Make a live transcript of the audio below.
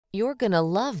You're gonna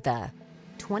love the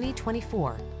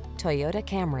 2024 Toyota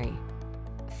Camry.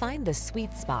 Find the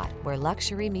sweet spot where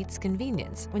luxury meets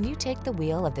convenience when you take the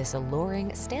wheel of this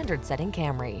alluring, standard-setting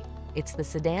Camry. It's the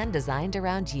sedan designed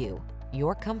around you,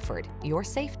 your comfort, your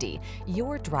safety,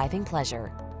 your driving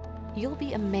pleasure. You'll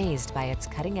be amazed by its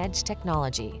cutting-edge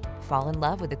technology, fall in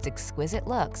love with its exquisite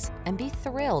looks, and be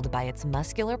thrilled by its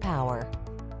muscular power.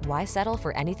 Why settle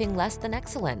for anything less than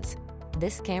excellence?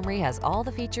 This Camry has all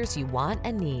the features you want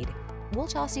and need. We'll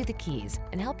toss you the keys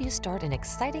and help you start an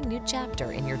exciting new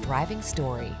chapter in your driving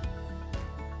story.